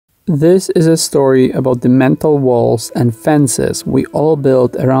This is a story about the mental walls and fences we all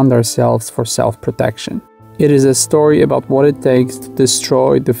build around ourselves for self-protection. It is a story about what it takes to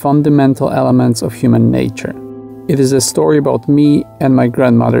destroy the fundamental elements of human nature. It is a story about me and my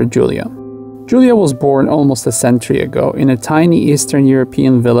grandmother Julia. Julia was born almost a century ago in a tiny Eastern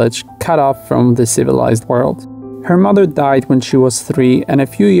European village cut off from the civilized world. Her mother died when she was 3, and a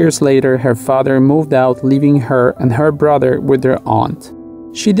few years later her father moved out, leaving her and her brother with their aunt.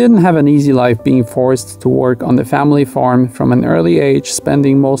 She didn't have an easy life, being forced to work on the family farm from an early age,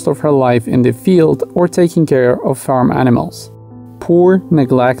 spending most of her life in the field or taking care of farm animals. Poor,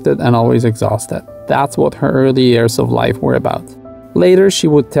 neglected, and always exhausted. That's what her early years of life were about. Later, she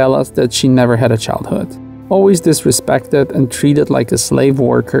would tell us that she never had a childhood. Always disrespected and treated like a slave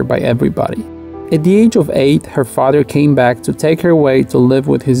worker by everybody. At the age of 8, her father came back to take her away to live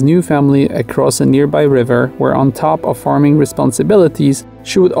with his new family across a nearby river, where on top of farming responsibilities,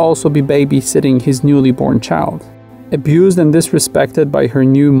 she would also be babysitting his newly born child. Abused and disrespected by her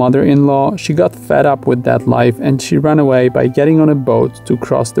new mother-in-law, she got fed up with that life and she ran away by getting on a boat to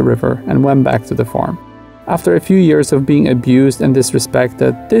cross the river and went back to the farm. After a few years of being abused and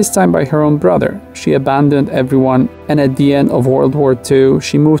disrespected, this time by her own brother, she abandoned everyone, and at the end of World War II,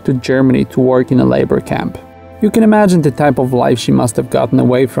 she moved to Germany to work in a labor camp. You can imagine the type of life she must have gotten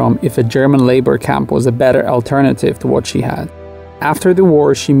away from if a German labor camp was a better alternative to what she had. After the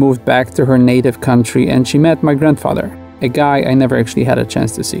war, she moved back to her native country and she met my grandfather, a guy I never actually had a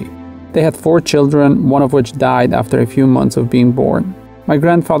chance to see. They had 4 children, one of which died after a few months of being born. My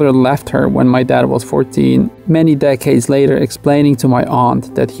grandfather left her when my dad was 14, many decades later, explaining to my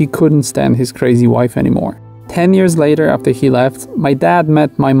aunt that he couldn't stand his crazy wife anymore. 10 years later, after he left, my dad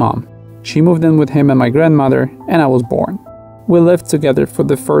met my mom. She moved in with him and my grandmother, and I was born. We lived together for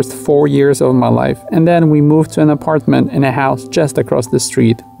the first 4 years of my life, and then we moved to an apartment in a house just across the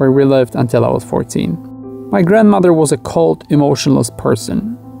street, where we lived until I was 14. My grandmother was a cold, emotionless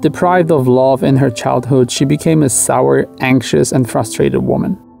person. Deprived of love in her childhood, she became a sour, anxious, and frustrated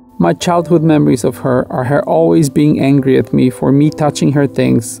woman. My childhood memories of her are her always being angry at me for me touching her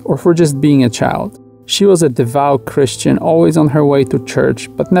things or for just being a child. She was a devout Christian, always on her way to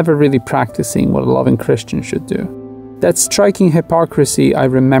church, but never really practicing what a loving Christian should do. That striking hypocrisy I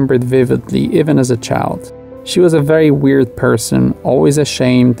remembered vividly, even as a child. She was a very weird person, always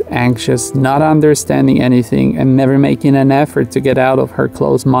ashamed, anxious, not understanding anything, and never making an effort to get out of her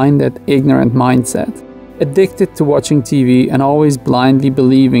closed-minded, ignorant mindset. Addicted to watching TV and always blindly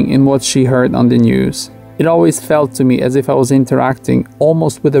believing in what she heard on the news. It always felt to me as if I was interacting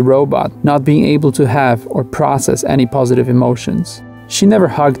almost with a robot, not being able to have or process any positive emotions. She never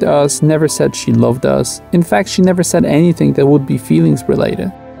hugged us, never said she loved us. In fact, she never said anything that would be feelings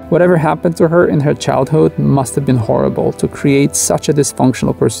related. Whatever happened to her in her childhood must have been horrible to create such a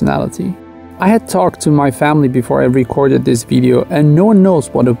dysfunctional personality. I had talked to my family before I recorded this video, and no one knows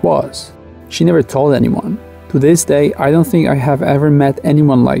what it was. She never told anyone. To this day, I don't think I have ever met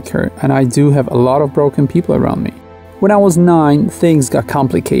anyone like her, and I do have a lot of broken people around me. When I was 9, things got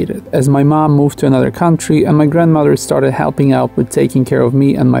complicated, as my mom moved to another country and my grandmother started helping out with taking care of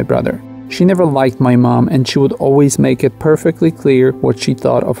me and my brother. She never liked my mom, and she would always make it perfectly clear what she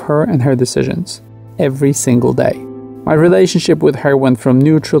thought of her and her decisions. Every single day. My relationship with her went from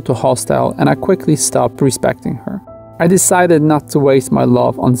neutral to hostile, and I quickly stopped respecting her. I decided not to waste my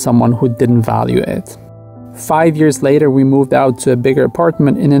love on someone who didn't value it. 5 years later, we moved out to a bigger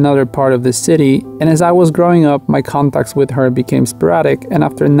apartment in another part of the city, and as I was growing up, my contacts with her became sporadic, and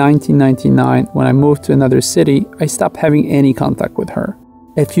after 1999, when I moved to another city, I stopped having any contact with her.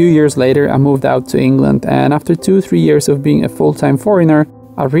 A few years later, I moved out to England, and after 2-3 years of being a full-time foreigner,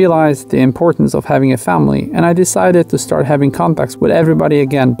 I realized the importance of having a family, and I decided to start having contacts with everybody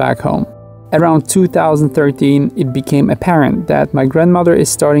again back home. Around 2013, it became apparent that my grandmother is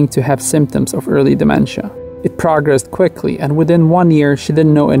starting to have symptoms of early dementia. It progressed quickly, and within 1 year, she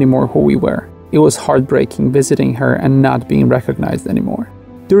didn't know anymore who we were. It was heartbreaking visiting her and not being recognized anymore.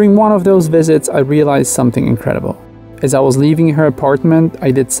 During one of those visits, I realized something incredible. As I was leaving her apartment, I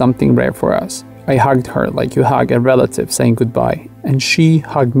did something rare for us. I hugged her like you hug a relative saying goodbye, and she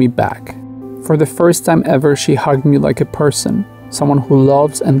hugged me back. For the first time ever, she hugged me like a person, someone who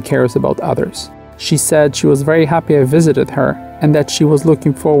loves and cares about others. She said she was very happy I visited her, and that she was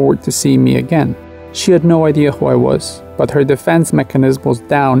looking forward to seeing me again. She had no idea who I was, but her defense mechanism was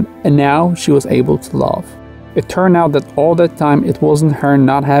down, and now she was able to love. It turned out that all that time it wasn't her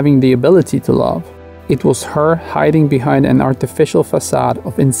not having the ability to love. It was her hiding behind an artificial facade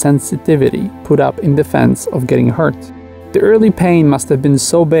of insensitivity put up in defense of getting hurt. The early pain must have been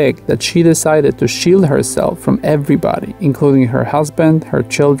so big that she decided to shield herself from everybody, including her husband, her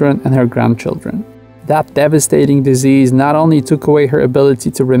children, and her grandchildren. That devastating disease not only took away her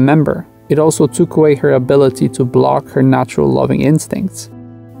ability to remember, it also took away her ability to block her natural loving instincts.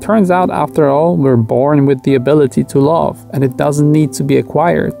 Turns out, after all, we're born with the ability to love, and it doesn't need to be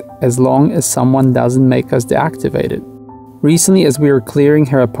acquired as long as someone doesn't make us deactivate it. Recently, as we were clearing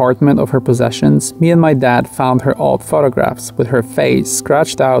her apartment of her possessions, me and my dad found her old photographs with her face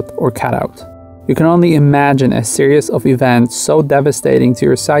scratched out or cut out. You can only imagine a series of events so devastating to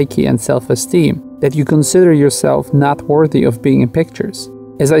your psyche and self-esteem that you consider yourself not worthy of being in pictures.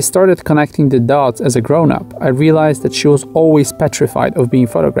 As I started connecting the dots as a grown-up, I realized that she was always petrified of being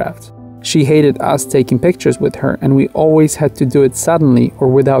photographed. She hated us taking pictures with her, and we always had to do it suddenly or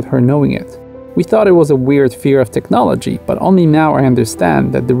without her knowing it. We thought it was a weird fear of technology, but only now I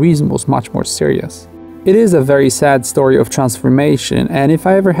understand that the reason was much more serious. It is a very sad story of transformation, and if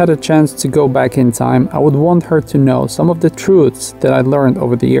I ever had a chance to go back in time, I would want her to know some of the truths that I learned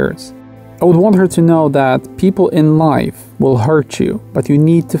over the years. I would want her to know that people in life will hurt you, but you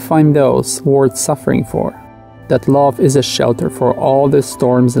need to find those worth suffering for. That love is a shelter for all the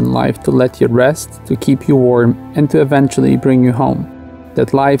storms in life to let you rest, to keep you warm, and to eventually bring you home.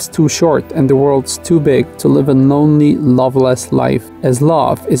 That life's too short and the world's too big to live a lonely, loveless life, as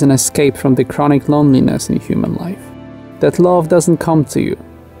love is an escape from the chronic loneliness in human life. That love doesn't come to you,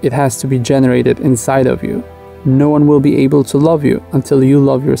 it has to be generated inside of you. No one will be able to love you until you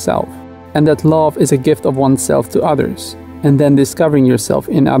love yourself. And that love is a gift of oneself to others, and then discovering yourself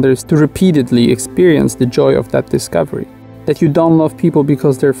in others to repeatedly experience the joy of that discovery. That you don't love people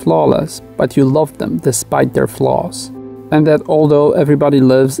because they're flawless, but you love them despite their flaws. And that although everybody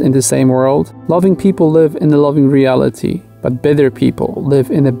lives in the same world, loving people live in a loving reality, but bitter people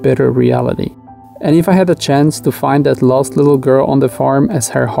live in a bitter reality. And if I had a chance to find that lost little girl on the farm as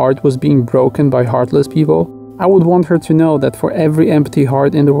her heart was being broken by heartless people, I would want her to know that for every empty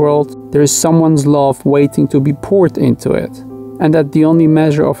heart in the world, there is someone's love waiting to be poured into it. And that the only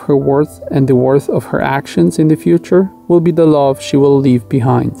measure of her worth and the worth of her actions in the future will be the love she will leave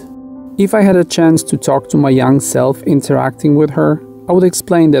behind. If I had a chance to talk to my young self interacting with her, I would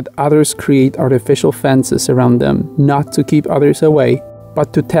explain that others create artificial fences around them not to keep others away,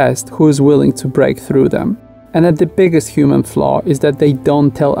 but to test who is willing to break through them. And that the biggest human flaw is that they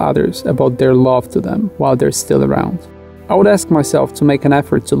don't tell others about their love to them while they're still around. I would ask myself to make an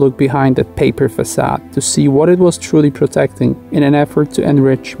effort to look behind that paper facade to see what it was truly protecting in an effort to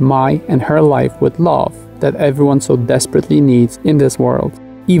enrich my and her life with love that everyone so desperately needs in this world,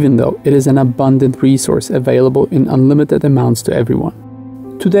 even though it is an abundant resource available in unlimited amounts to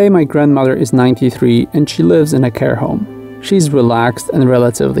everyone. Today my grandmother is 93 and she lives in a care home. She's relaxed and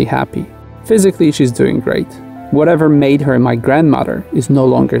relatively happy. Physically she's doing great. Whatever made her my grandmother is no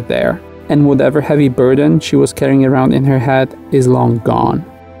longer there, and whatever heavy burden she was carrying around in her head is long gone.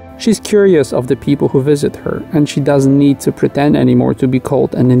 She's curious of the people who visit her, and she doesn't need to pretend anymore to be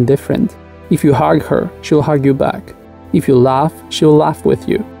cold and indifferent. If you hug her, she'll hug you back. If you laugh, she'll laugh with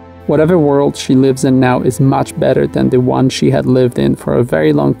you. Whatever world she lives in now is much better than the one she had lived in for a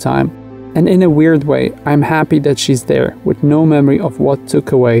very long time, and in a weird way, I'm happy that she's there with no memory of what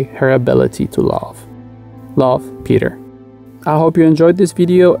took away her ability to love. Love, Peter. I hope you enjoyed this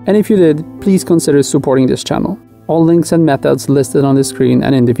video, and if you did, please consider supporting this channel. All links and methods listed on the screen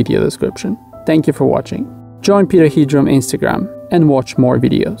and in the video description. Thank you for watching. Join Peter Hedron on Instagram and watch more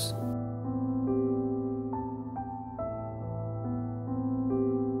videos.